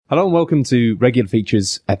Hello and welcome to Regular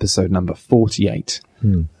Features episode number 48.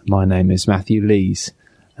 My name is Matthew Lees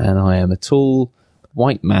and I am a tall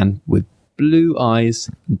white man with blue eyes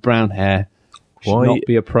and brown hair. Should not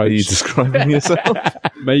be approached. Are you describing yourself?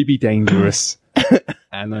 Maybe dangerous.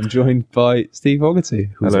 And I'm joined by Steve Fogarty,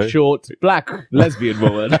 who's Hello. a short black lesbian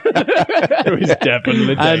woman. Who is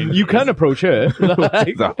definitely And you can approach her.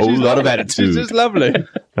 There's a whole lot of attitude. She's just lovely.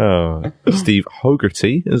 Oh, Steve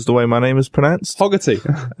Hogarty is the way my name is pronounced. Hogarty.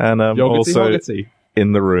 And Yogarty, also Hogarty.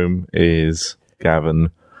 in the room is Gavin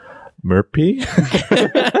Murphy.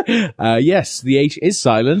 Yes, the H is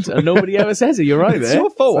silent, and nobody ever says it. You're right It's there. your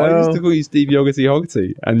fault. I So- used to call you Steve Yogarty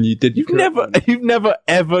Hogarty, and you did. You've never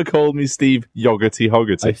ever called me Steve Yogarty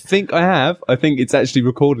Hogarty. I think I have. I think it's actually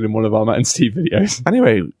recorded in one of our Matt and Steve videos.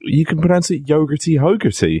 Anyway, you can pronounce it Yogarty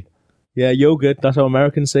Hogarty. Yeah, yogurt. That's how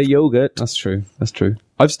Americans say yogurt. That's true. That's true.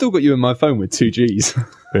 I've still got you in my phone with 2 G's,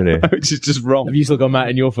 Really? which is just wrong. Have you still got Matt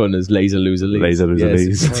in your phone as Laser Loser Lees? Laser Loser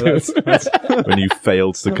Yes. Lees. When you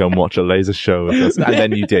failed to come watch a laser show with us, and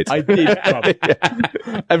then you did. I did.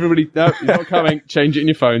 Everybody, no, you're not coming. Change it in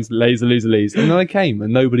your phones. Laser, loser, leads. And then I came,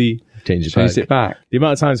 and nobody Change it changed back. it back. The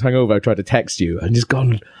amount of times hungover I've tried to text you and just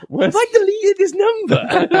gone, have I deleted this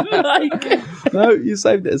number? Like, No, you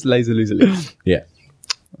saved it as laser, loser, leads. yeah.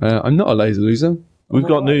 I'm not a laser loser. We've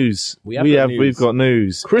got news. We have got news. We've got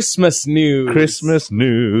news. Christmas news. Christmas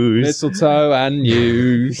news. Mistletoe and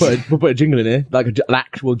news. We'll put a jingle in here, like an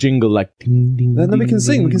actual jingle, like ding, ding, Then we ding, can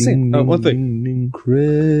sing, we can ding, sing. ding, One thing. ding, ding.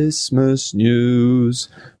 Christmas news.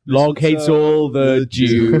 Log hates all the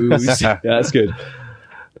Jews. Yeah, that's good.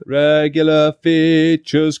 Regular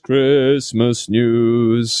Features Christmas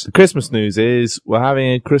news. The Christmas news is we're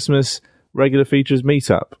having a Christmas regular features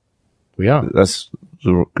meetup. We are. That's,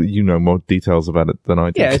 you know more details about it than I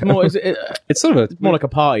do. Yeah, it's more. It's sort of More like a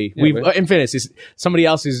party. Yeah, We've, we're- in fairness, it's somebody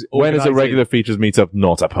else's. When is a organising- regular features meetup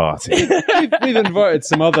not a party? we've invited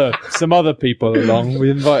some other people along. We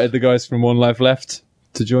invited the guys from One Life Left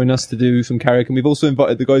to join us to do some karaoke. And we've also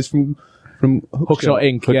invited the guys from Hookshot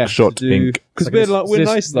Inc. Yeah, Hookshot Inc. because we're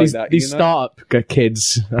nice like that. These you know? startup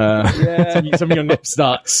kids, some young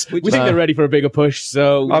upstarts. We think they're ready for a bigger push.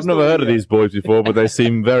 So I've never heard of these boys before, but they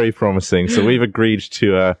seem very promising. So we've agreed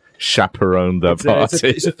to chaperone their party.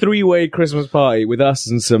 it's a three-way Christmas party with us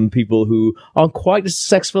and some people who aren't quite as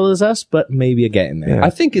sexual as us, but maybe are getting there. Yeah. I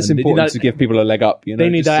think it's And they important need that- to give people a leg up. You know, They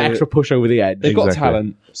need just that so extra push over the edge. They've got Exactly.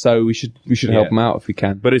 talent, so we should help them out if we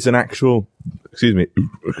can. But it's an actual, excuse me,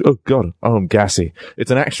 oh God, oh I'm gassy.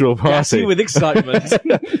 It's an actual party. Gassy with excitement.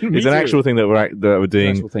 It's an actual thing that we're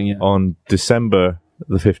doing actual thing, yeah. on December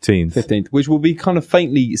the 15th. 15th, which will be kind of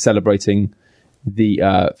faintly celebrating the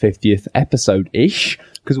 50th episode-ish,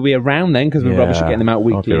 because we're around then, because we're rubbish at getting them out I'll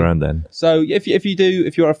weekly. be around then. So if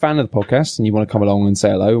you're a fan of the podcast and you want to come along and say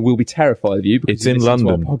hello, we'll be terrified of you. because It's you in listen to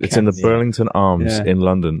our London. It's in the podcast. Burlington Arms Yeah. in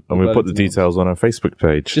London. And we'll put the Burlington details on our Facebook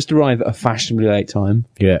page. Just arrive at a fashionably late time.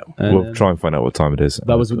 yeah. We'll try and find out what time it is.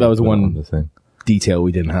 That was Put it one- on the thing. Detail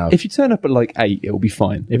we didn't have. If you turn up at like 8, it'll be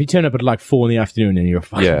fine. If you turn up at like 4 in the afternoon and you're a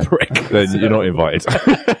fucking Yeah. prick. Then you're not invited.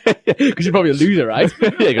 Because you're probably a loser, right?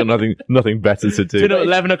 Yeah, you got nothing better to do. Turn up at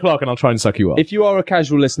 11 o'clock and I'll try and suck you up. If you are a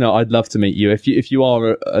casual listener, I'd love to meet you. If you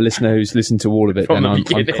are a listener who's listened to all of it, From then the I'm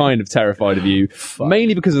beginning. kind of terrified of you.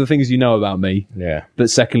 Mainly because of the things you know about me. Yeah. But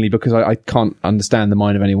secondly, because I can't understand the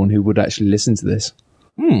mind of anyone who would actually listen to this.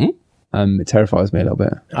 It terrifies me a little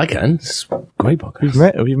bit. I can. It's a great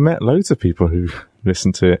podcast. We've met loads of people who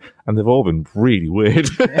listen to it, and they've all been really weird.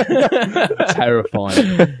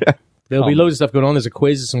 Terrifying. There'll be loads of stuff going on. There's a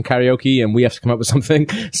quiz, some karaoke, and we have to come up with something.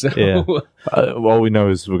 So, Yeah. All we know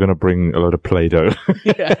is we're going to bring a load of Play-Doh.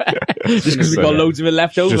 just because we've got loads of it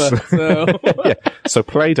left over. Just- So, Yeah. So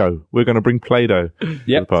Play-Doh. We're going to bring Play-Doh. Yep. to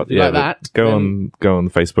the party. Like but that, Go then- on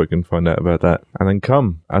Facebook and find out about that, and then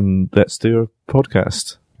come and let's do a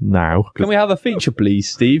podcast now. Can we have a feature, please,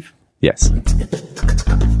 Steve? Yes.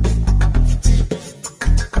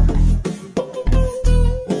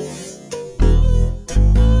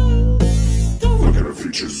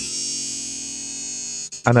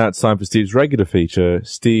 And now it's time for Steve's regular feature,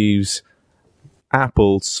 Steve's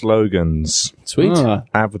Apple slogans. sweet.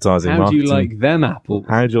 Advertising, How do you marketing. like them, Apple?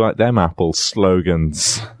 How do you like them Apple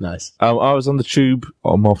slogans? Nice. I was on the tube.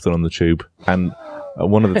 I'm often on the tube, and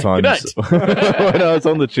one of the times when I was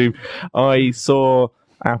on the tube, I saw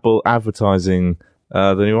Apple advertising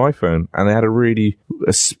the new iPhone, and they had a really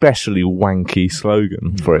especially wanky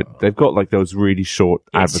slogan for it. They've got like those really short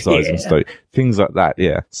advertising things like that.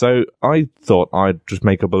 Yeah. So I thought I'd just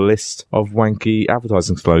make up a list of wanky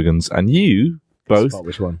advertising slogans, and you both Spot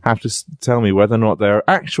which one? have to tell me whether or not they're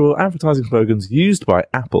actual advertising slogans used by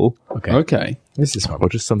Apple Okay. This is fun. or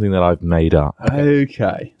just something that I've made up.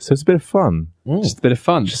 Okay. So it's a bit of fun. Just a bit of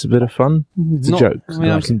fun. Just a bit of fun. It's a Not- joke. I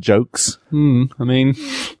mean, Some jokes. I mean,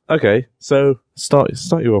 Okay, so start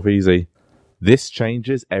you off easy. This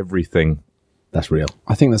changes everything. That's real.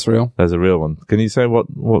 I think that's real. There's a real one. Can you say what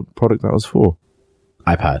product that was for?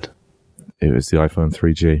 iPad. It was the iPhone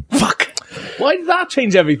 3G. Fuck! Why did that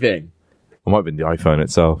change everything? It might have been the iPhone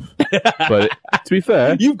itself. But to be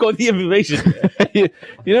fair, You've got the information. you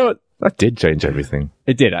know what? That did change everything.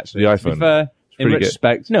 It did, actually. The To be iPhone. fair, in pretty good.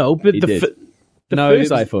 retrospect. No, but It the did. the No,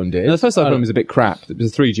 first it was- iPhone did. No, the first iPhone was a bit crap. It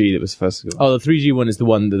was a 3G that was the first one. Oh, the 3G one is the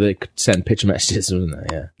one that they could send picture messages, wasn't it?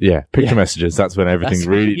 Yeah. Yeah, picture messages. That's when everything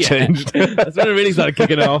really changed. That's when it really started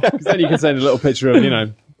kicking off. Because then you can send a little picture of,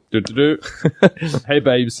 hey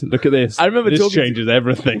babes, look at this. I remember this talking to- changes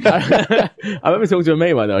everything. I remember talking to a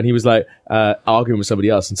mate of mine though, and he was like arguing with somebody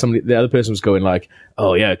else, and the other person was going like,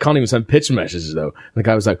 "Oh yeah, can't even send picture messages though." And the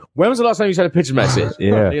guy was like, "When was the last time you sent a picture message?"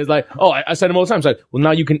 Yeah. And he was like, "Oh, I send them all the time." It's like, "Well,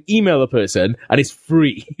 now you can email the person, and it's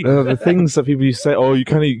free." The things that people used to say, oh, you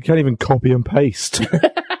can't even copy and paste.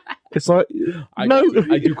 It's like, I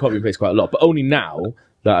do copy and paste quite a lot, but only now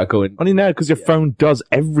that I go in. only now because your phone does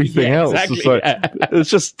everything Yeah, else. exactly, It's like, yeah. it's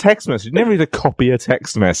just text message. You never need to copy a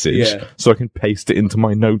text message Yeah. so I can paste it into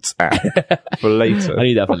my notes app for later. I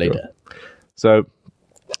need that for later. So,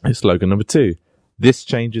 slogan number 2. This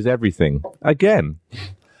changes everything. Again,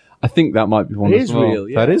 I think that might be one It as is well. real.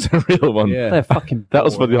 Yeah. that is a real one. Yeah. They're fucking That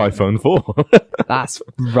was for the iPhone 4. That's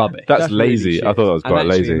rubbish. That's really lazy. shit. I thought that was And quite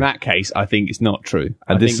actually, lazy. in that case, I think it's not true.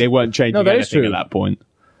 And I this- think they weren't changing No, that is anything true. at that point.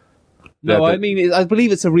 No, Yeah, I mean, I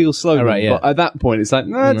believe it's a real slogan, All right, yeah. but at that point, it's like,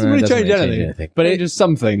 no, it doesn't No, it really doesn't change really change anything. anything. But it just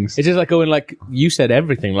some things. It's just like going like, you said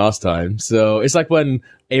everything last time. So it's like when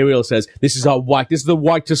Ariel says, this is the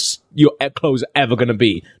whitest your clothes are ever going to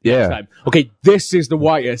be. Yeah. Next time. Okay, this is the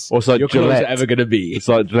whitest Or it's like your clothes Gillette. are ever going to be. It's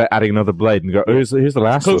like adding another blade and go, oh, here's the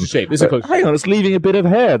last Closer one. shape. This is a closer Hang on, it's leaving a bit of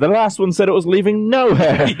hair. The last one said it was leaving no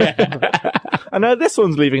hair. And now this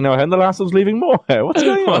one's leaving no hair and the last one's leaving more hair. What's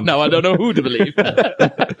going Well, on? now I don't know who to believe.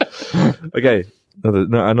 Okay,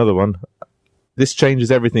 another one. This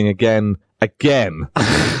changes everything again.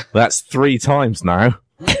 That's 3 times now.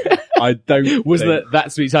 I don't. Was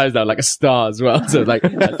that 3 times now like a star as well? So like,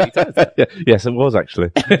 that's 3 times. Yeah, yes, it was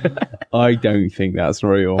actually. I don't think that's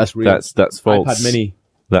real. That's real. That's false. iPad mini.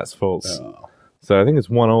 That's false. So I think it's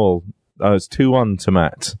 1-1. Oh, it's 2-1 to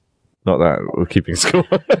Matt. Not that we're keeping score.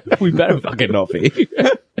 We better fucking not be.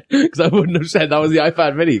 Because I wouldn't have said that was the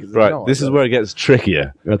iPad mini. 'cause it's Right, not. this is where it gets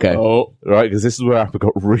trickier. Okay. Oh, Right, because this is where Apple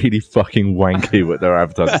got really fucking wanky with their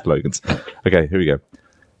advertising slogans. Okay, here we go.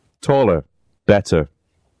 Taller, better,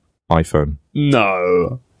 iPhone.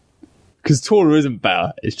 no. Because taller isn't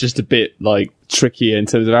better. It's just a bit, like, trickier in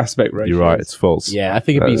terms of aspect ratio. You're right, it's false. Yeah, I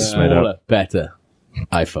think it'd be That's made smaller, better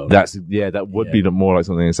iPhone. That would be more like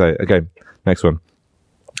something to say. Okay, next one.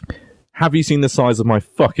 Have you seen the size of my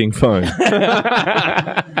fucking phone? Isn't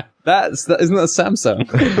that a Samsung?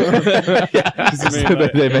 So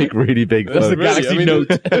they make really big That's the phones. Galaxy Note.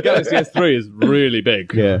 The Galaxy S3 is really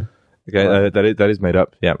big. Yeah. Okay, that is made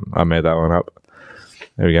up. Yeah, I made that one up.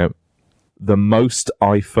 There we go. The most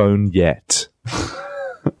iPhone yet.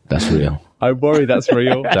 That's real. I worry that's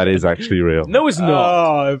real. That is actually real. No, it's not.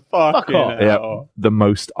 Oh, fuck off. Yeah, the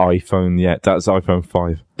most iPhone yet. That's iPhone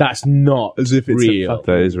 5. That's not As if it's a real.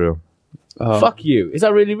 That is real. Fuck you. Is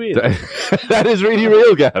that really real? That is really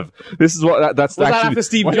real, Gav. This is what that's Was that actually. after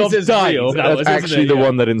Steve When Jobs it says died? real, That That's was, wasn't actually it? the Yeah.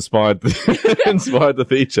 one that inspired the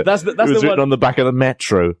feature. That's it was the written one- on the back of the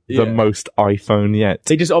Metro. Yeah. The most iPhone yet.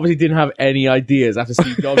 They just obviously didn't have any ideas after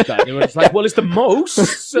Steve Jobs died. They were just like, well, it's the most,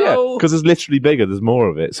 so... Because it's literally bigger. There's more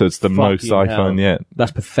of it, so it's the most Fucking iPhone hell. yet.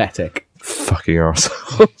 That's pathetic. Fucking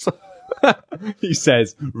arseholes. He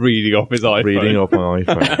says, reading off his iPhone. Reading off my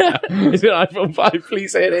iPhone. Is it an iPhone 5?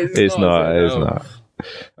 Please say it is. It's not. It's not.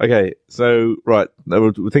 Okay, so right,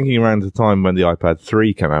 we're thinking around the time when the iPad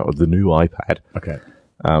 3 came out, or the new iPad, Okay.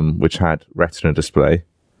 which had Retina display.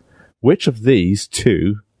 Which of these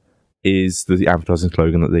two is the advertising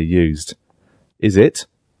slogan that they used? Is it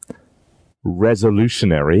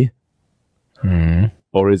resolutionary,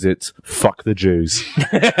 or is it fuck the Jews?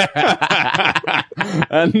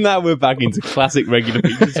 And now we're back into classic regular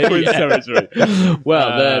features quiz territory.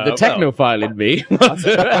 Well, the technophile in me wants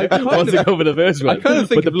to go for the first one. I kind of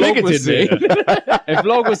think but the if Log was bigoted here, me... if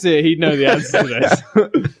Log was here, he'd know the answer to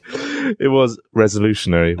this. It was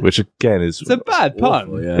resolutionary, which again is It's a bad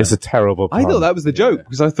pun. it's a terrible pun. I thought that was the joke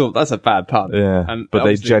because I thought that's a bad pun. Yeah, And but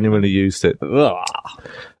they obviously- genuinely used it. Ugh.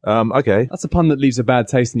 Okay, That's a pun that leaves a bad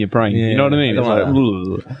taste in your brain. You know what I mean? Yeah,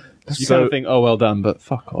 It's like, ugh. You kind of think, oh, well done, but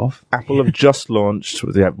fuck off. Apple have just launched.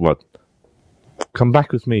 Come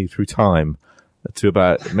back with me through time to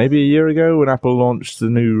about maybe a year ago when Apple launched the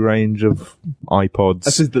new range of iPods.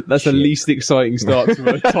 That's the least exciting start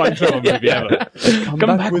to a time travel movie ever.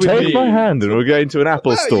 Come back with Take me. my hand and we're going to an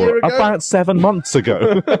Apple store about 7 months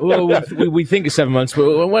ago. Well, we think it's 7 months,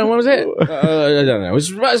 but when was it? I don't know. It's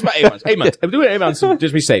about 8 months. 8 months. Do it 8 months.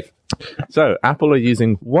 Just be safe. So Apple are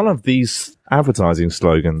using one of these advertising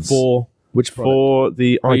slogans For which product? for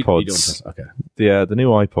the Oh, you don't iPods. okay. The new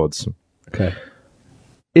iPods. Okay.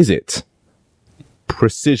 Is it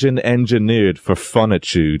precision engineered for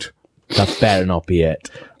funitude? That better not be it.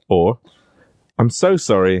 Or, I'm so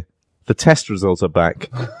sorry, the test results are back.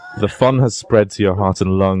 The fun has spread to your heart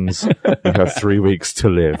and lungs. You have 3 weeks to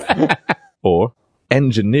live. Or,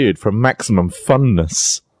 engineered for maximum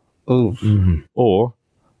funness. Oh, Or,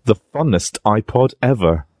 the funnest iPod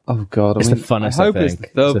ever. oh God. It's the funnest, I hope I it's think. the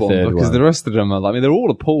It's third the one, third because one. the rest of them are like, I mean, they're all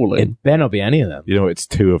appalling. It better not be any of them. You know, it's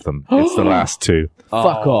 2 of them. It's the last 2.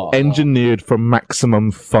 Fuck off. Engineered for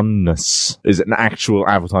maximum funness is an actual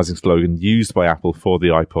advertising slogan used by Apple for the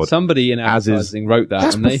iPod. Somebody in As is- advertising wrote that,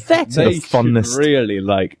 That's and they pathetic. should The funnest. really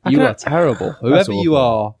you are terrible. Whoever you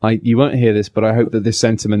are, you won't hear this, but I hope that this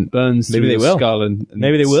sentiment burns Maybe through they your will. skull and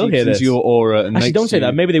Maybe they will seeps hear into this. your aura. And Actually, makes don't say you-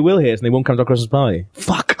 that. Maybe they will hear us and they won't come to our Christmas party.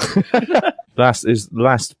 Fuck.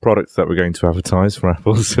 Last product that we're going to advertise from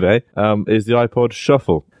Apple today is the iPod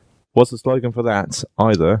Shuffle. What's the slogan for that?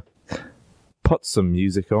 Either put some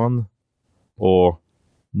music on or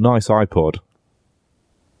nice iPod.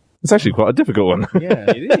 It's actually quite a difficult one. Yeah.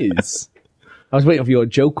 It is. I was waiting for your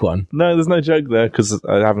joke one. No, there's no joke there because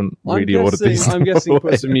I haven't really ordered these. I'm guessing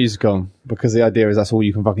put some music on, because the idea is that's all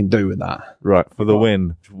you can fucking do with that. Right, for the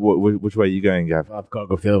win. Which way are you going, Gav? I've got to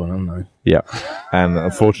go for the other one, haven't Yeah. And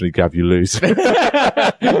unfortunately, Gav, you lose.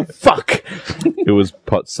 I? Fuck! It was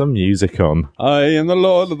put some music on. I am the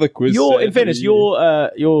Lord of the Quiz. In fairness,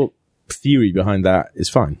 your theory behind that is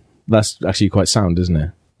fine. That's actually quite sound, isn't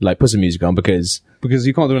it? Like, put some music on because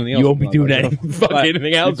you can't do anything else. you won't be Like doing that. any fucking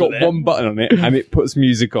anything else. You've got with it. one button on it, and it puts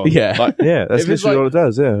music on. Yeah. Like, Yeah, that's If it's literally like- all it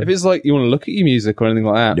does, yeah. if it's like you want to look at your music or anything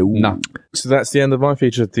like that, no. So that's the end of my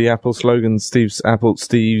feature, the Apple slogans, Steve's Apple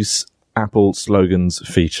slogans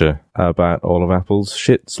feature about all of Apple's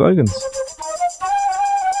shit slogans.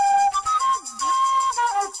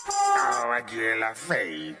 Regular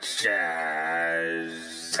features.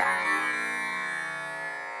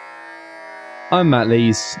 I'm Matt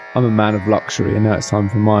Lees. I'm a man of luxury, and now it's time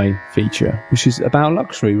for my feature, which is about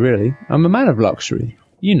luxury, really. I'm a man of luxury.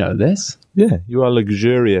 You know this. Yeah, you are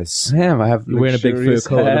luxurious. I am. I have You're wearing a big fur luxurious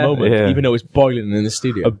coat at the hair, moment, Yeah. even though it's boiling in the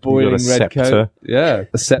studio. a boiling You got a red scepter. coat. Yeah,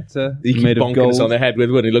 a scepter You keep made of bonking gold. us on the head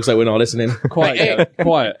with one. It looks like we're not listening. Quiet,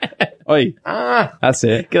 quiet. Oi, that's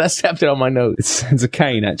it. Get that scepter on my nose. It's a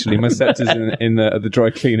cane, actually. My scepter's in the dry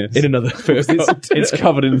cleaners. In another fur coat. It's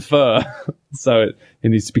covered in fur, so it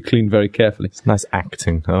needs to be cleaned very carefully. Nice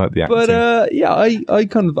acting. I like the acting. But yeah,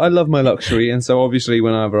 I love my luxury, and so obviously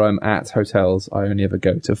whenever I'm at hotels, I only ever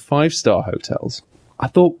go to 5-star hotels. I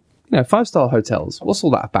thought, 5-star hotels, what's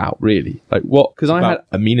all that about, really? Like what? Because I had,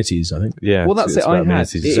 amenities, I think. yeah, well, that's it's it. I about had.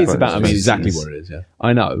 amenities. It is about amenities. Exactly what it is, yeah.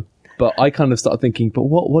 I know, but I kind of started thinking, but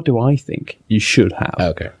what do I think you should have?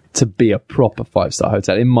 Okay. To be a proper 5-star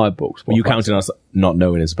hotel in my books. Were you counting us not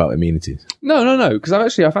knowing it's about amenities? No, because I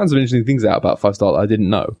found some interesting things out about 5-star that I didn't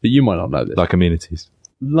know, that you might not know this. Like amenities.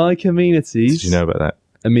 Like amenities. Did you know about that?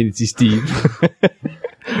 Amenities, Steve.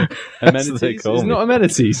 Amenities. what they call It's me. not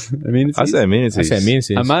amenities. Amenities. I say amenities. I say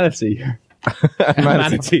amenities. A manatee.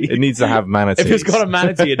 manatee. It needs to have manatees. If it's got a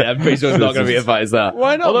manatee in there, I'm pretty sure it's not going to be a 5-star.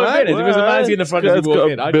 Why not, Although, man? in fairness, if there's a manatee in the front as It's you walk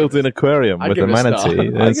got in, a I'd built-in aquarium I'd with a give it a star. manatee.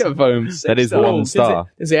 I That's- get a phone. that is Oh, one star.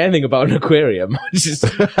 Didn't say anything about an aquarium. It's just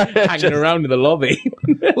hanging around in the lobby.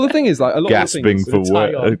 Well, the thing is, like, a lot Gasping of the things, for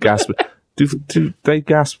tie water. on. Do they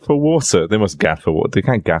gasp for water? They must gasp for water. They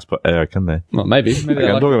can't gasp for air, can they? well, maybe Okay, they're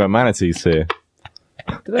I'm like, talking about manatees here.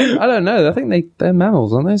 I don't know. I think they're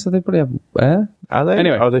mammals, aren't they? So they probably have air. Are they?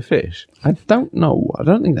 Anyway. Are they fish? I don't know. I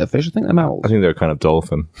don't think they're fish. I think they're mammals. I think they're a kind of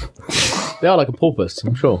dolphin. They are like a porpoise,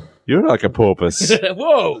 I'm sure. You're like a porpoise.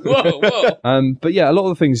 Whoa. But yeah, a lot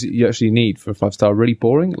of the things that you actually need for a 5-star are really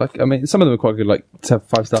boring. Like, I mean, some of them are quite good. Like to have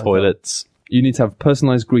 5-star Toilets. You need to have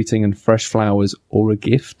personalised greeting and fresh flowers or a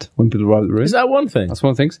gift when people arrive at the room. Is that one thing? That's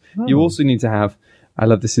one of the things. You also need to have, I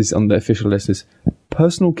love this is on the official list, is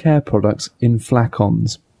personal care products in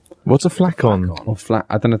flacons. What's a flacon? Or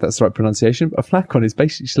I don't know if that's the right pronunciation, but a flacon is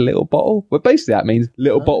basically just a little bottle. Well, basically that means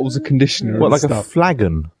little bottles of conditioner. What, and like a stuff.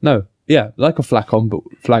 flagon? No, yeah, like a flagon,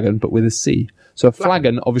 but with a C. So a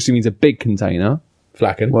flagon obviously means a big container.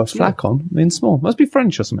 Flacon. Well, flacon means small. Must be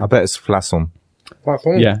French or something. I bet it's flasson.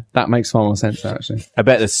 Yeah, that makes far more sense, actually. I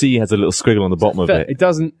bet the C has a little squiggle on the bottom of it. It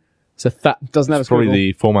doesn't. It's a fat. Doesn't have a Probably squiggle.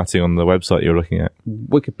 the formatting on the website you're looking at.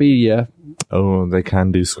 Wikipedia. Oh, they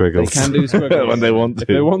can do squiggles. They can do squiggles when they want to. If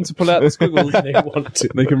they want to pull out the squiggles, they want to.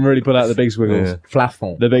 They can really pull out the big squiggles. Yeah.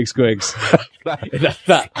 Flafon. The big squigs.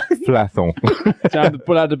 Flathon. Time to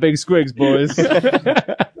pull out the big squigs, boys.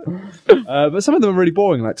 But some of them are really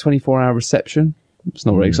boring, like 24-hour reception. It's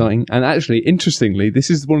not very exciting. And actually, interestingly,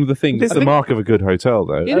 this is one of the things. It's the mark of a good hotel,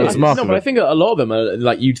 though. It's mark No, of but I it. think a lot of them are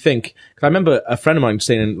like you'd think. Cause I remember a friend of mine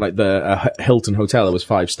staying in like the Hilton hotel that was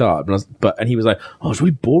 5-star, and he was like, "Oh, it's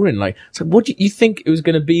really boring." Like, so what do you think it was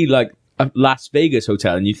going to be like a Las Vegas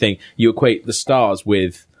hotel? And you think you equate the stars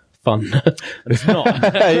with fun? And it's not.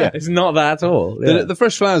 It's not that at all. Yeah. The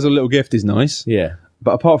fresh flowers, a little gift, is nice. Yeah.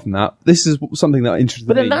 But apart from that, this is something that interested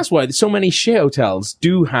But me. then that's why so many share hotels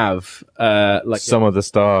do have like Some of the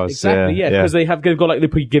stars. exactly because they've got like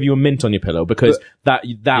they give you a mint on your pillow because that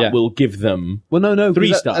yeah. will give them Well, no, 3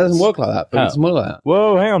 because stars. that doesn't work like that. But Oh. it doesn't work like that.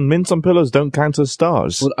 Whoa, hang on. Mints on pillows don't count as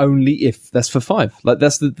stars. Well, only if that's for 5. Like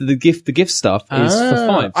that's the gift. The gift stuff is for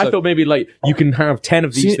 5. I So- thought maybe like you can have 10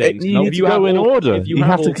 of these things. You need to go in order. You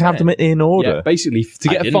have to have them in order. Yeah, basically, to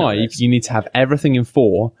get a didn't know 5, this. you need to have everything in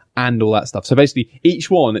 4 and all that stuff. So basically,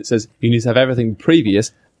 each one, it says you need to have everything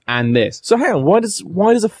previous and this. So hang on, why does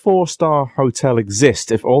a 4-star hotel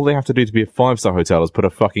exist if all they have to do to be a 5-star hotel is put a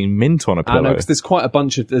fucking mint on a I pillow? know, because there's quite a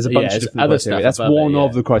bunch of, there's a bunch of there's different other criteria. stuff That's above one it,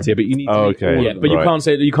 of yeah. the criteria, but you need to Oh, make okay. all Yeah, of them. but Right.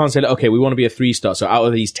 you can't say that, okay, we want to be a 3-star, so out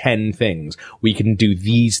of these 10 things, we can do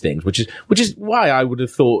these things, which is why I would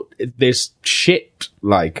have thought there's shit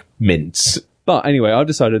like mints. But anyway, I've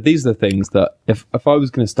decided these are the things that if I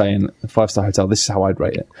was going to stay in a 5-star hotel, this is how I'd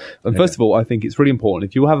rate it. And first of all, I think it's really important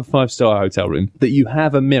if you have a 5-star hotel room that you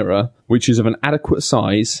have a mirror which is of an adequate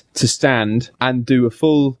size to stand and do a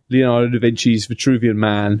full Leonardo da Vinci's Vitruvian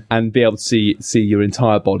Man and be able to see your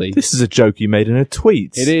entire body. This is a joke you made in a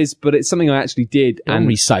tweet. It is, but it's something I actually did And and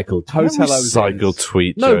recycled. hotel I was in. Recycled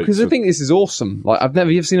tweet No, jokes. because I think this is awesome. Like you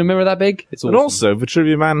ever seen a mirror that big? It's awesome. And also,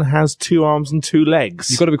 Vitruvian Man has 2 arms and 2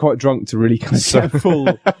 legs. You've got to be quite drunk to really kind of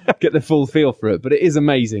get the full feel for it, but it is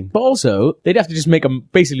amazing. But also, they'd have to just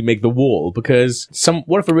basically make the wall because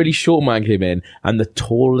what if a really short man came in and the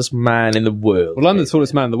tallest man in the world? Well, I'm the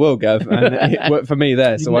tallest man in the world, Gav, and it worked for me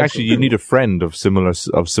there. So Actually, you need a friend of similar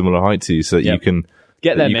height to you so that you can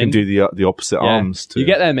Get them you in. can do the opposite arms to You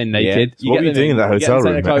get them in naked. So what were you doing in that hotel Take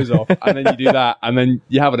room? their clothes off, and then you do that, and then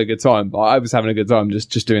you're having a good time. I was having a good time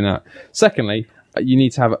just doing that. Secondly, you need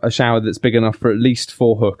to have a shower that's big enough for at least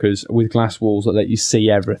 4 hookers with glass walls that let you see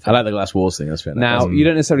everything. I like the glass walls thing. That's fair. Now, you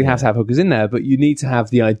don't necessarily have to have hookers in there, but you need to have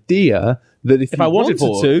the idea that if you I wanted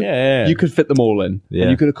to, yeah. you could fit them all in. Yeah.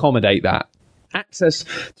 And you could accommodate that. Access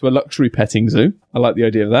to a luxury petting zoo. I like the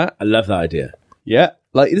idea of that. I love that idea. Yeah.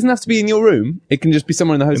 Like, it doesn't have to be in your room. It can just be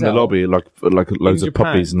somewhere in the in hotel. the lobby, like loads of Japan,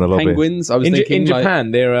 puppies in the lobby. Penguins. I was In thinking, like,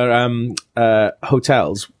 Japan, there are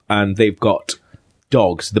hotels and they've got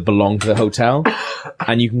dogs that belong to the hotel,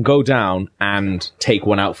 and you can go down and take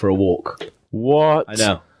one out for a walk. What? I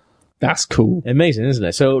know. that's cool. Amazing, isn't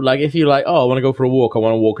it? So, like, if you're like, oh, I want to go for a walk, I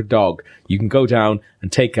want to walk a dog, you can go down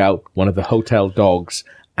and take out one of the hotel dogs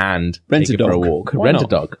and Rent take a it for a dog. walk. Why Rent a not?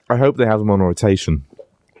 dog. I hope they have them on rotation.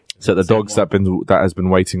 So the dogs that has been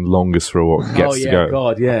waiting longest for a walk gets Oh yeah, to go.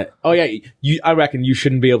 God, yeah. Oh yeah, I reckon you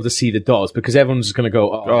shouldn't be able to see the dogs because everyone's just going to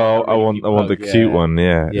go. Oh, I want the cute one.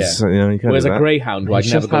 Yeah. Yeah. So, you know, you can't Whereas do a that. greyhound, who I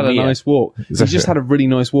He's never just had go a near. nice walk. He's Exactly. just had a really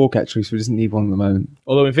nice walk, actually, so he doesn't need one at the moment.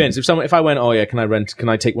 Although in fairness, if I went, oh yeah, can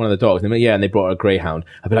I take one of the dogs? And they went, yeah, and they brought a greyhound.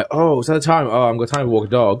 I'd be like, oh, is that the time? Oh, I'm got time to walk a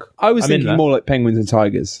dog. I was I'm in thinking that. more like penguins and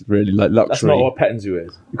tigers, really, like luxury. That's not what petting zoo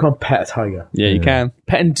is. You can't pet a tiger. Yeah, you can.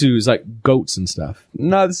 Petting zoo is like goats and stuff.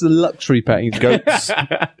 No, this is a luxury petting.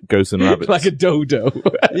 Goats and rabbits. Like a dodo.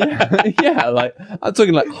 yeah, like, I'm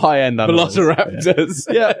talking like high-end animals. Velociraptors.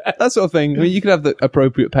 Yeah, that sort of thing. I mean, you could have the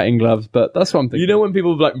appropriate petting gloves, but that's what I'm thinking. You know when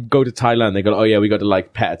people like go to Thailand, they go, oh yeah, we got to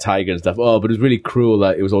like pet a tiger and stuff. Oh, but it was really cruel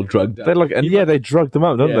that it was all drugged up. They're like, and yeah, they drug them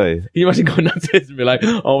up, don't they? Can you imagine going up to this and be like,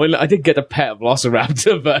 oh, well, I did get a pet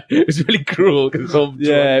velociraptor, but it was really cruel because it's all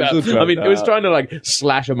Yeah, drugged it was all up. I mean, drugged it was up. trying to like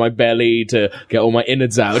slash at my belly to get all my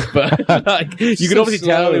innards out, but like you could So obviously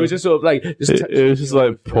tell slow. it was just sort of like It was just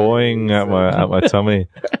like pawing at my tummy.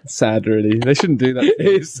 Sad, really. They shouldn't do that.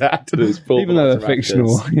 It's sad to this full Even though they're velociraptors.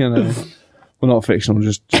 fictional, you know. Well, not fictional,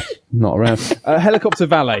 just not around. Helicopter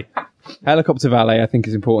valet. Helicopter valet, I think,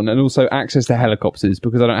 is important, and also access to helicopters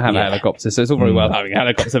because I don't have a helicopter. So it's all very well having a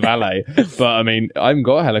helicopter valet, but I mean, I haven't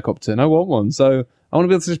got a helicopter and I want one, so I want to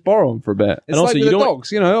be able to just borrow one for a bit. It's also, like you with the don't-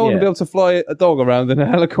 dogs, you know. I want to Yeah. be able to fly a dog around in a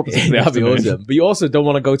helicopter. for the That'd be afternoon. awesome. But you also don't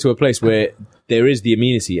want to go to a place where there is the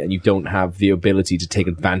amenity and you don't have the ability to take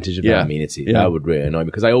advantage of that amenity. Yeah. That would really annoy me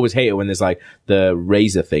because I always hate it when there's like the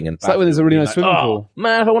razor thing. And It's like when there's a really nice swimming pool.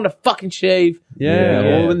 Man, if I want to fucking shave.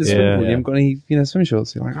 Or when the swimming pool, yeah. you haven't got any, swimming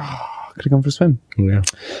shorts. You're like, could have gone for a swim. Yeah.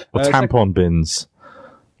 Or tampon bins.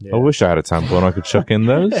 I wish I had a tampon I could chuck in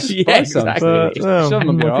those. Yeah, exactly. But, no, Shove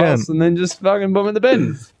them up your I can't. arse and then just fucking bomb in the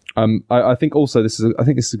bin. I think also this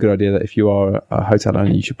is a good idea that if you are a hotel owner,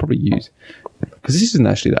 you should probably use, because this isn't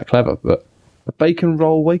actually that clever, but a bacon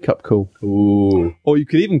roll wake up call. Ooh. Or you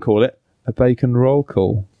could even call it a bacon roll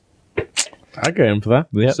call. I go in for that.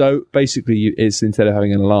 Yep. So basically, it's instead of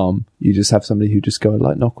having an alarm, you just have somebody who just go a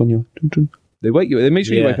light knock on your. Dun, dun. They wake you. They make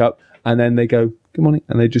sure you Yeah. wake up, and then they go good morning,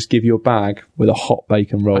 and they just give you a bag with a hot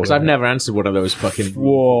bacon roll. Because I've in it. never answered one of those fucking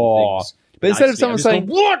Whoa. things. But instead of Nicely, someone I'm just saying,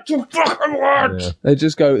 going, what the fucking what? Yeah. they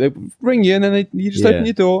just go, they ring you, and then you just Yeah. open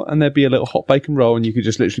your door, and there'd be a little hot bacon roll, and you could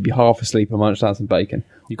just literally be half asleep and munch down some bacon.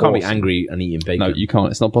 You can't be Awesome. angry and eating bacon. No, you can't.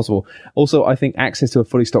 It's not possible. Also, I think access to a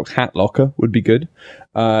fully stocked hat locker would be good.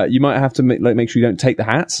 You might have to make sure you don't take the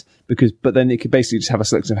hats, but then it could basically just have a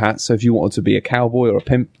selection of hats. So if you wanted to be a cowboy or a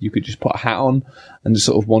pimp, you could just put a hat on and just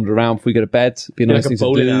sort of wander around before you go to bed. It'd be a nice like a thing to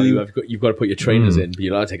bowling alley, do. you've got to put your trainers in, but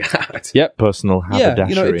you're allowed to take a hat. Yep. Personal Yeah,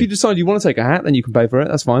 haberdashery. if you decide you want to take a hat, then you can pay for it.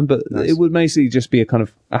 That's fine. But it would basically just be a kind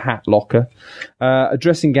of a hat locker. A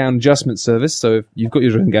dressing gown adjustment service. So if you've got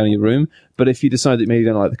your dressing gown in your room, but if you decide that maybe you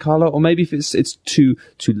don't like the colour, or maybe if it's too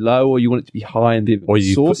low, or you want it to be high and be a bit Or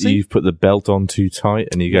saucy. you've put the belt on too tight,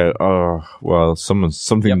 and you go, oh, well,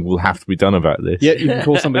 something will have to be done about this. Yeah, you can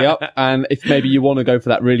call somebody up, and if maybe you want to go for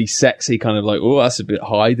that really sexy kind of like, oh, that's a bit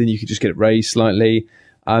high, then you could just get it raised slightly.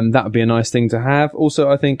 That would be a nice thing to have. Also,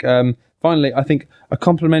 I think, finally, I think a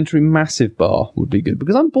complimentary massive bar would be good,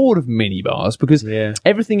 because I'm bored of mini bars, because Yeah.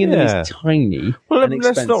 everything in them Yeah. is tiny Well, and let's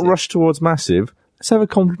expensive. not rush towards massive. Let's have a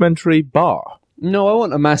complimentary bar. No, I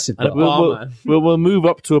want a massive bar. And a bar. We'll move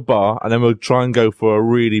up to a bar, and then we'll try and go for a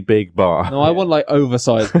really big bar. No, I want like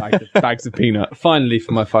oversized bags of peanut. Finally,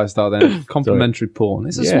 for my 5-star then, complimentary porn.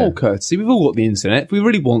 It's a Yeah. small courtesy. We've all got the internet. If we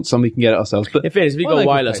really want some, we can get it ourselves. But In fairness, if you Well, go they could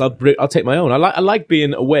wireless, pay. I'll take my own. I like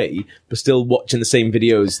being away, but still watching the same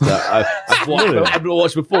videos that I've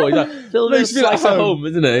watched before. It's like, still a Makes me like slice at home. home,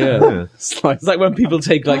 isn't it? Yeah. It's like when people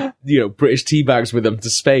take British tea bags with them to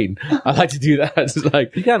Spain. I like to do that. It's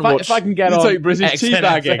like You can if I can get You on take British tea XNXX,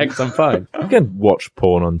 bagging. I'm fine. You can watch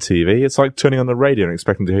porn on TV. It's like turning on the radio and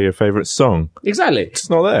expecting to hear your favourite song. Exactly. It's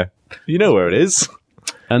not there. You know where it is.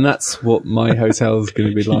 and that's what my hotel is going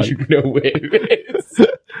to be like. You know where it is.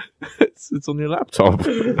 It's on your laptop.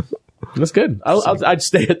 That's good. I'd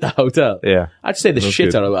stay at the hotel. Yeah. I'd stay the That's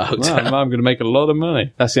shit good. out of that hotel. Well, I'm going to make a lot of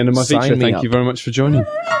money. That's the end of my Sign feature. me Thank up. you very much for joining.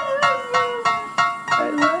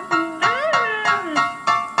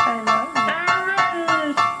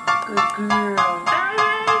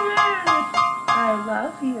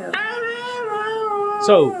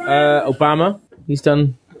 So, Obama, he's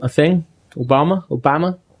done a thing. Obama.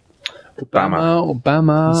 Obama.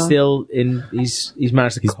 Still he's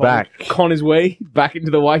managed to con his way back into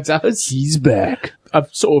the White House. He's back. I've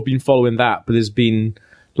sort of been following that, but there's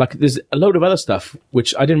a load of other stuff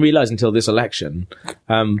which I didn't realize until this election,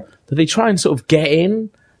 that they try and sort of get in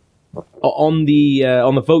on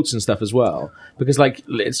the votes and stuff as well. Because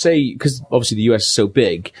let's say, because obviously the US is so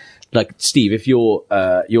big, like Steve, if you're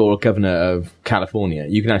governor of California,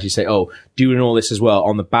 you can actually say, oh, doing all this as well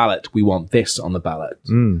on the ballot, we want this on the ballot.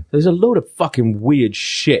 There's a load of fucking weird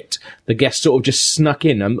shit that gets sort of just snuck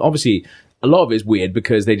in. And obviously a lot of it is weird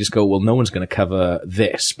because they just go, well, no one's going to cover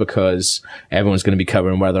this because everyone's going to be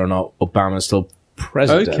covering whether or not Obama's still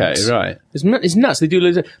president. Okay, right. It's nuts. They do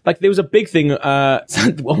loads of, there was a big thing,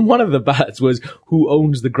 one of the ballots was who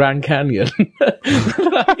owns the Grand Canyon.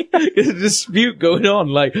 There's a dispute going on,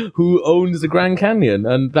 who owns the Grand Canyon,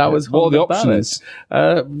 and that was What are on the ballot.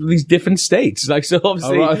 options? These different states, so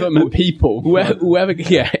obviously, I thought it meant people. whoever,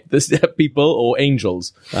 the people or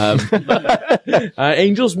angels.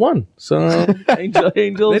 Angels won, so angels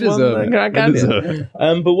They won deserve the it. Grand They deserve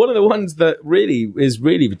Canyon. But one of the ones that is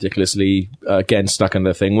really ridiculously getting stuck on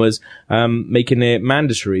the thing was making it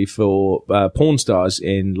mandatory for porn stars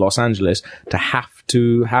in Los Angeles to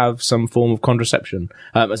have some form of contraception,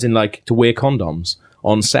 as in to wear condoms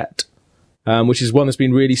on set, which is one that's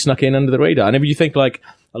been really snuck in under the radar. And if you think a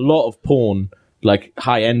lot of porn,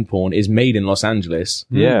 high-end porn, is made in Los Angeles,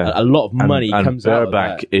 Yeah. a lot of money and comes out of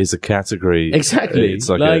bareback that. is a category. Exactly.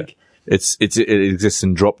 It's it exists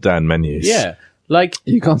in drop-down menus. Yeah.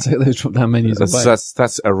 You can't take those drop-down menus away.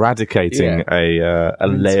 That's eradicating a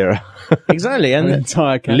layer, Exactly. An And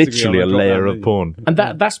entire category literally a on the layer drop-down of menu.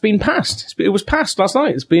 porn. that's been passed. It was passed last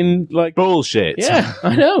night. It's been Bullshit. yeah,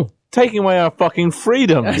 I know. taking away our fucking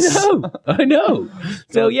freedoms. I know.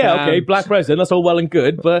 So yeah, okay, black president, that's all well and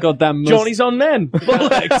good, but Goddamn Johnny's on then.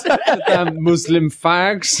 Bollocks. Damn Muslim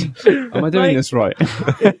fags. Am I doing this right?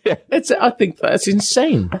 I think that's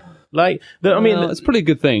insane. Like, it's a pretty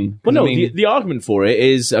good thing. Well, no, I mean, the argument for it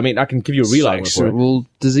is, I mean, I can give you a real argument for it. sexual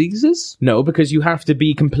diseases? No, because you have to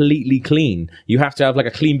be completely clean. You have to have like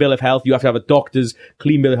a clean bill of health. You have to have a doctor's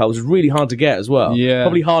clean bill of health. It's really hard to get as well. Yeah.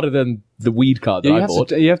 Probably harder than the weed card that I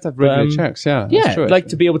bought. You have to have regular checks, yeah. That's Yeah, true, like actually.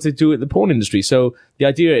 to be able to do it in the porn industry. So the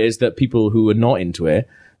idea is that people who are not into it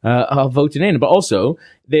are voting in, but also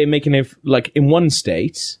they're making it like in one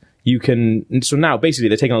state you can. So now basically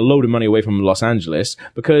they're taking a load of money away from Los Angeles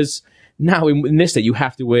because now in this state you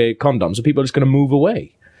have to wear condoms, so people are just going to move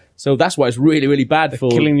away. So that's why it's really, really bad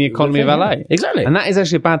for killing the economy of LA. Exactly. And that is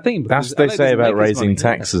actually a bad thing. That's because what they LA say doesn't about make its raising money.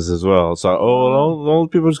 taxes as well. So, all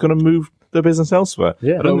people are just going to move their business elsewhere.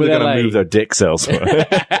 Yeah. I don't But think they're with going to LA move their dicks elsewhere.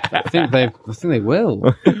 I think they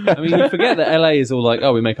will. I mean, you forget that LA is all like,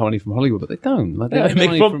 oh, we make our money from Hollywood, but they don't. Like, Yeah, they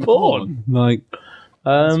make money from porn. Like,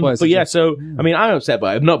 why it's But such yeah, a- so, I mean, I'm upset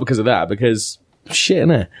by it, not because of that, because shit,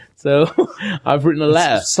 innit? So, I've written a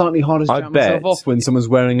letter. it's slightly harder to I jam myself bet. off when someone's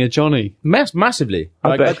wearing a Johnny. Massively.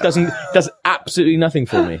 Like, bet. that does absolutely nothing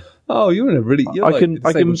for me. Oh, you're in a really, you're like a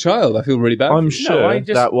disabled child. I feel really bad. I'm for you. sure I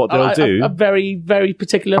just, that what they'll do. I'm very, very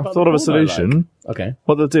particular about I've thought of a the porn I like. solution. Okay.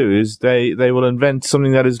 What they'll do is they will invent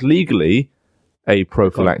something that is legally a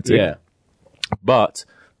prophylactic, Yeah. but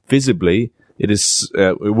visibly it is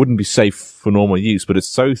it wouldn't be safe for normal use. But it's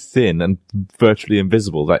so thin and virtually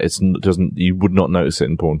invisible that you would not notice it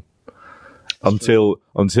in porn. Until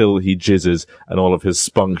he jizzes and all of his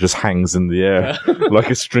spunk just hangs in the air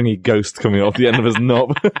like a stringy ghost coming off the end of his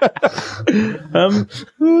knob. But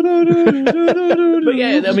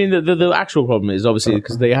yeah, I mean, the actual problem is obviously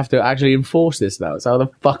because they have to actually enforce this now. So how the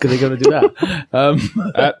fuck are they going to do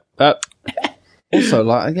that? Also,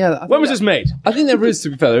 like, yeah. When was this made? I think there is, to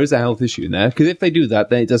be fair, there is a health issue in there. Because if they do that,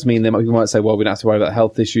 then it does mean people might say, well, we don't have to worry about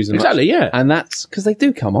health issues. And Exactly, yeah. And that's because they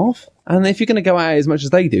do come off. And if you're going to go at it as much as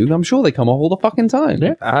they do, I'm sure they come off all the fucking time.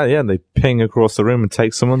 Yeah. Yeah, and they ping across the room and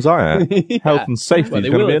take someone's eye out. Health and safety is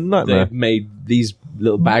going to be a nightmare. They've made these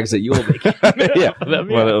little bags that you're making. Yeah,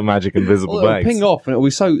 my little magic invisible Well, it'll bags. ping off and it'll be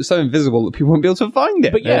so invisible that people won't be able to find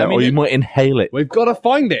it. But yeah, I mean, or you might inhale it. We've got to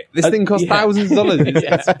find it. This thing costs yeah. thousands of dollars.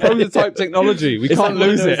 It's prototype technology. We it's can't like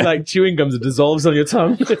lose one of it. those, like chewing gums that dissolves on your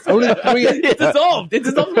tongue. Only three, It's dissolved. It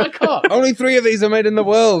dissolved my car. only 3 of these are made in the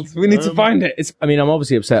world. We need to find it. I mean, I'm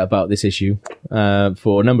obviously upset about this issue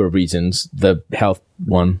for a number of reasons. The health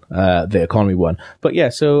one, the economy one. But yeah,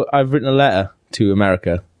 so I've written a letter to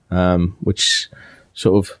America, which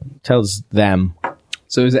sort of tells them.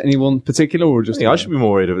 So is it anyone particular or just... I should be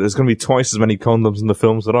more worried of it. There's going to be twice as many condoms in the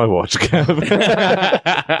films that I watch.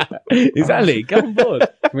 Exactly. Come on board.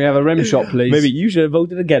 Can we have a rim shot, please? Maybe you should have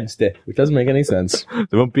voted against it, which doesn't make any sense.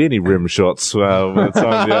 There won't be any rim shots by the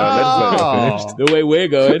time the legislature finished. The way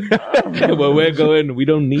we're going, we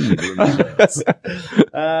don't need rim shots.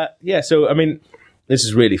 Yeah, so, I mean, this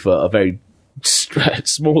is really for a very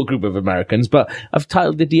small group of Americans, but I've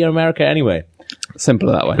titled it Dear America anyway.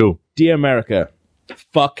 Simpler that way. Cool. Dear America,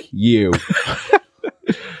 fuck you.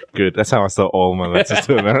 Good. That's how I start all my letters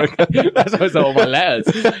to America. That's how I start all my letters.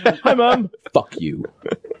 Hi, Mum. Fuck you.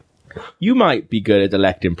 You might be good at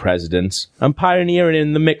electing presidents and pioneering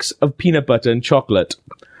in the mix of peanut butter and chocolate.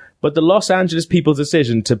 But the Los Angeles people's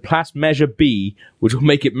decision to pass Measure B, which will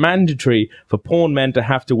make it mandatory for porn men to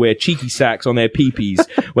have to wear cheeky sacks on their peepees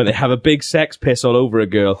when they have a big sex piss all over a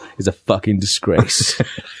girl, is a fucking disgrace.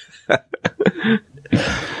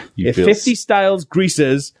 If 50 Styles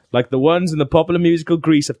greasers, like the ones in the popular musical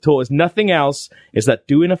Grease, have taught us nothing else, is that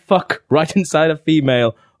doing a fuck right inside a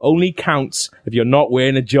female only counts if you're not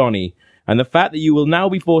wearing a Johnny. And the fact that you will now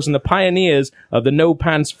be forcing the pioneers of the no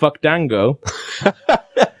pants fuck dango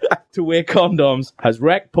to wear condoms has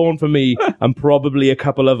wrecked porn for me and probably a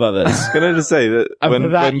couple of others. Can I just say that And for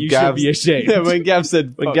that, you should be ashamed. Yeah, when Gav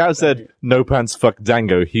said... when Gav said no pants fuck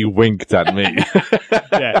dango, he winked at me.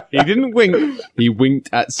 Yeah, he didn't wink. He winked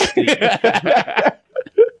at Steve.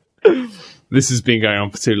 This has been going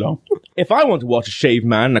on for too long. If I want to watch a shaved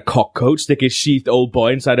man in a cock coat stick his sheathed old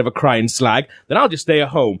boy inside of a crying slag, then I'll just stay at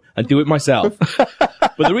home and do it myself.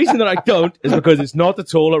 But the reason that I don't is because it's not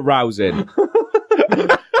at all arousing.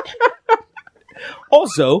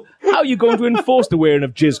 Also, how are you going to enforce the wearing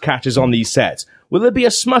of jizz catchers on these sets? Will there be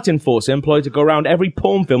a smut enforcer employed to go around every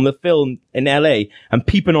porn film that filmed in LA and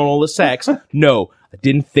peeping on all the sex? No, I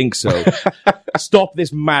didn't think so. Stop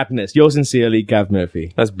this madness. Yours sincerely, Gav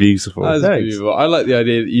Murphy. That's beautiful. That's Thanks. beautiful. I like the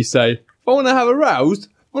idea that you say, if I want to have aroused, if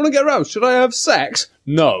I want to get aroused, should I have sex?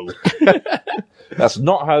 No. That's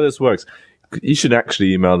not how this works. You should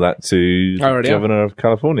actually email that to I already the have. governor of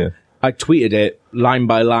California. I tweeted it line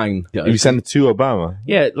by line. Have you sent it to Obama?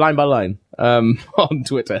 Yeah, line by line. On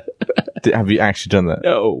Twitter. Have you actually done that?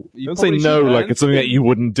 No. Don't say no like it's something that you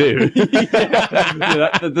wouldn't do.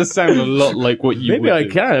 That does sound a lot like what you Maybe would I do.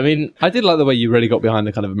 can. I mean, I did like the way you really got behind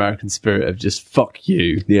the kind of American spirit of just fuck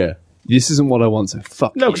you. yeah. This isn't what I want, so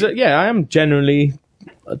fuck No, you. because I am generally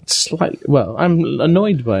slightly. Well, I'm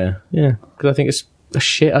annoyed by it. Yeah, because I think it's a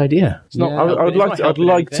shit idea. It's not. Yeah. I'd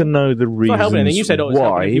like to know the It's not helping anything. reasons You said, "Oh, it's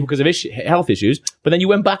helping why. people because of health issues," but then you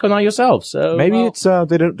went back on that yourself. So Maybe well, it's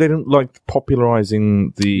they don't like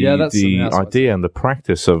popularizing the that's what idea and the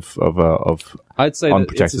practice of I'd say that it's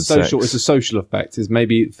unprotected a social. sex. It's a social effect. Is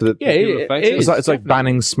maybe for the Yeah, people it affected. is. It's like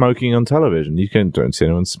banning smoking on television. You don't see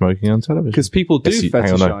anyone smoking on television Because people do Yes,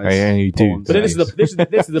 hang on, no. fetishize. Yeah, you do. porn. But then this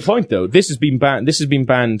is the point though. This has been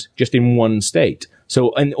banned just in one state.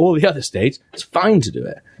 So in all the other states, it's fine to do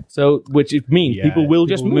it. So which it means people will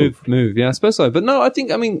just move. move. Yeah, I suppose so. But no, I think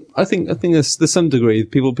there's some degree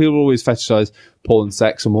people always fetishize porn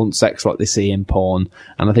sex and want sex like they see in porn.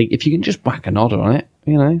 And I think if you can just whack a nod on it,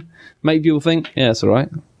 make people think, yeah, it's all right.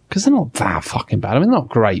 Because they're not that fucking bad. I mean, they're not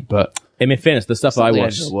great, but In fairness, the stuff not I the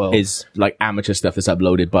watch end of the world. is like amateur stuff that's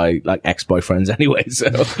uploaded by like ex-boyfriends anyway. So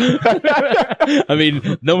I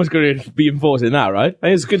mean, no one's going to be enforcing that, right? I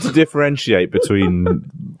think it's good to differentiate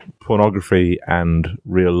between pornography and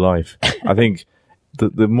real life. I think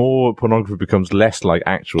the more pornography becomes less like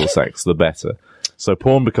actual sex, the better. So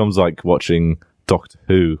porn becomes like watching Doctor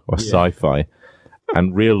Who or sci-fi,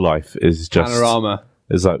 and real life is just Panorama.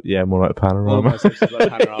 Is like more like Panorama. Almost like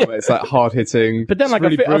Panorama. It's like hard hitting. But then, like,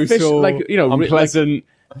 really a fish, brutal, like, unpleasant.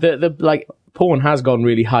 the like porn has gone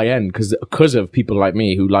really high end because of people like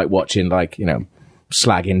me who like watching like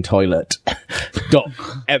slagging toilet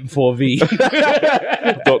 .m4v.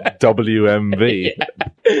 .wmv.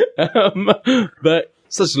 But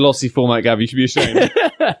Such a lossy format, Gav. You should be ashamed.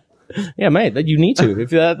 yeah, mate, that you need to. If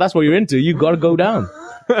that's what you're into, you got to go down.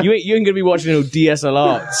 You ain't gonna be watching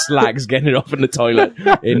DSLR slags getting it off in the toilet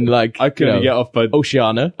in like I couldn't get off by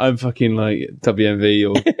Oceania. I'm fucking like WMV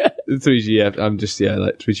or 3GF. I'm just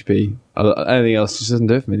like 3GP. Anything else just doesn't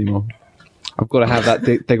do it for me anymore. I've got to have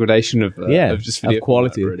that degradation of just video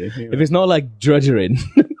quality. format, really. If it's not like drudgering,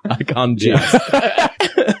 I can't do it.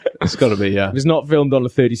 It's got to be, yeah. If it's not filmed on a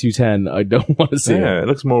 3210, I don't want to see Yeah, it. it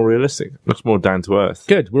looks more realistic. Looks more down to earth.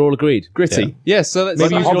 Good, we're all agreed. Gritty. Yeah, so let's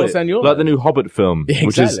Maybe Like you the should all Hobbit, send your like the new Hobbit film, Yeah,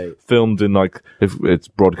 which exactly. is filmed in like if it's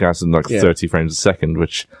broadcast in like 30 frames a second,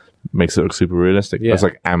 which makes it look super realistic. Yeah. It's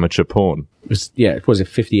like amateur porn. It was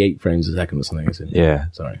 58 frames a second or something, isn't it? Yeah,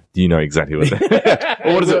 Sorry. you know exactly what.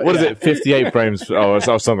 Or what is it? What is it? 58 frames? Or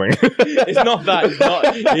something. It's not that. It's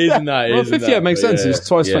not. It isn't that. It Well, isn't 58 that, makes but sense. yeah. It's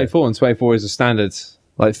twice Yeah. 24, and 24 is a standard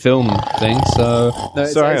like film thing. So no,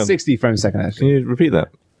 it's, So hang it's on. 60 frames a second Can actually. you repeat that?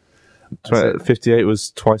 58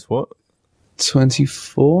 was twice what?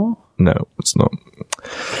 24. No, it's not.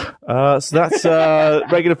 So that's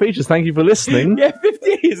regular features. Thank you for listening. Yeah,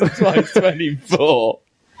 58 is twice 24.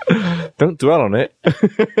 Don't dwell on it.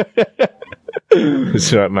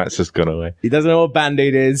 It's right, Matt's just gone away. He doesn't know what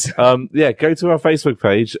Band-Aid is. Yeah, go to our Facebook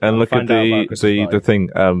page and look at find out about Christmas the thing.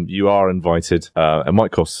 You are invited. It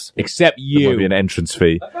might cost. Except There might be you. an entrance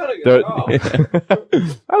fee.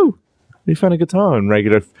 Oh, we found a guitar in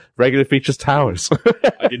regular features towers.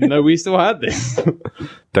 I didn't know we still had this.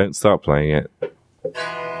 Don't start playing it.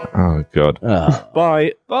 Oh God.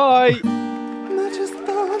 Bye. Bye.